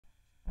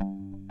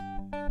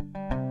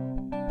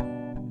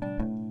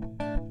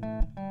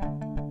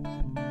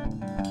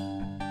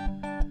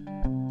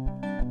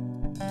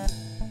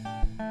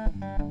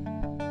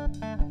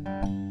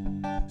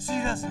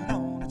doesn't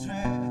own a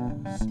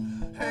dress.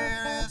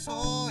 Hair is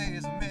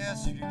always a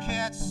mess. You can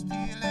catch her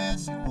stealing,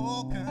 she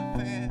won't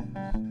confess.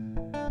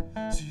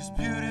 She's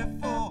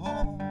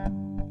beautiful,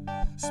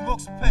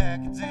 smokes a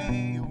pack a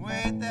day.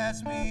 Wait,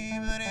 that's me,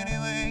 but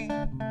anyway,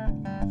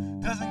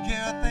 doesn't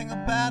care a thing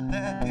about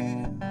that.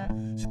 Yeah.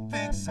 She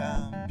thinks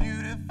I'm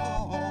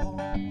beautiful.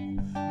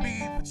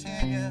 Me,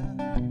 Virginia.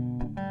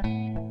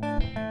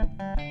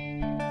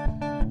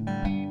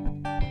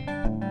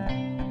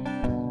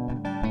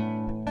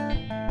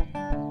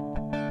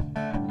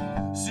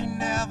 She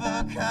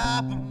never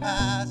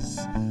compromises.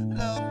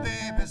 Love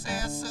babies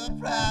and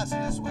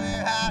surprises.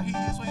 Wear high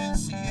heels when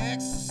she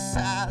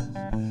exercises.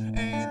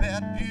 Ain't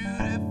that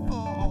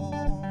beautiful?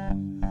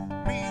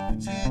 Meet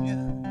Virginia.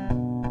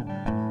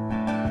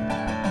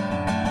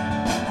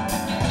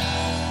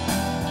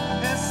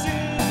 And she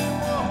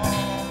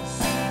wants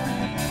to be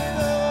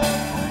the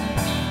queen.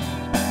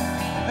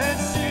 And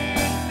she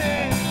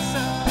thinks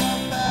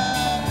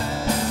about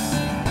us.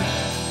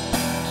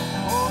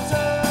 Holds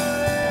her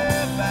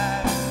head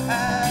back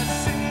as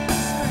she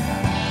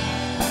screams.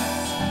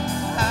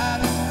 I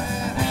don't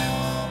really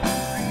want to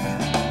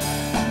breathe.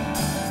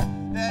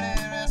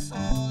 Daddy rests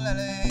all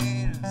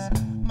elevators.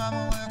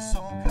 Mama works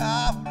on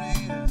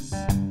carburetors.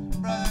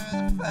 Brother is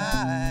a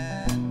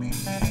fine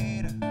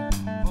mediator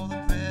for the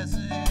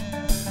president.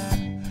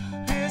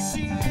 Here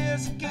she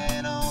is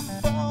again on the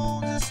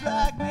phone, just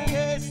like me,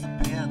 it's the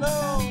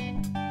pillow.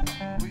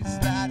 We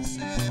decide to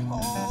send him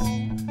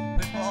home,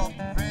 rip off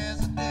the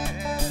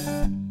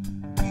president.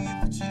 Meet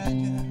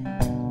Virginia.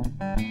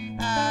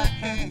 I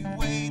can't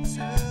wait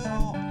to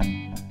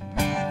meet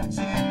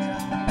Virginia.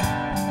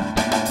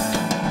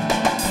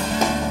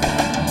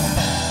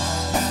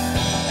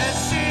 And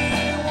she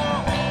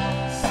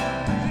wants to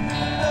be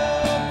the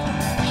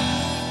queen.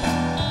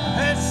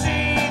 And she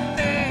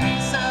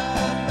thinks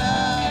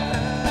about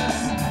us.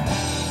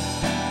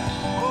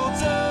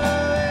 Holds her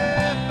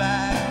head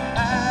back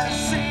as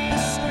she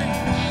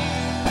screams.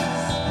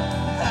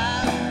 I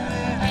don't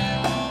really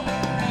want to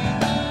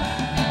breathe.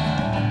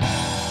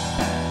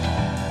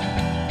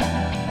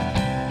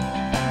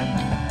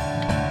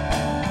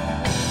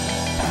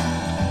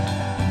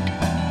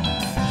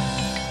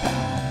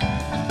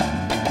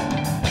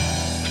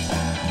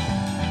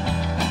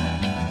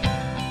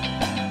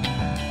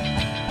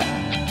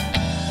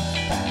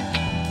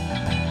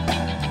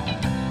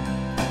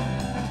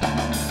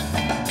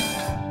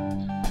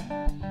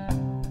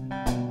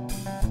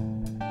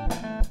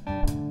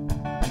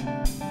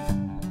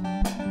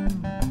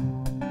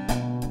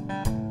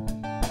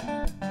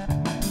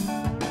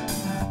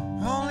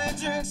 Only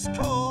drinks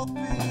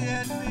coffee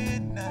at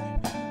midnight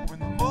when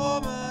the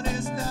moment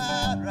is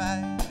not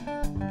right.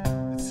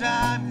 The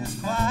time is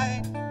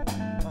quite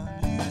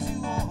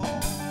unusual.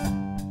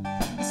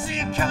 You see,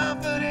 her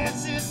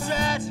confidence is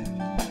tragic,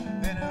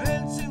 and her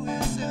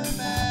intuition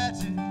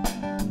magic.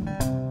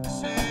 The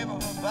shape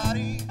of her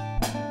body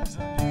is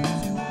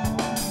unusual.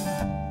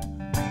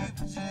 Meet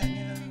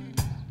Virginia.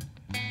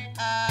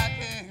 I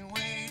can't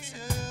wait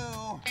to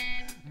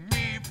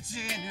meet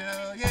Virginia.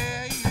 Yeah.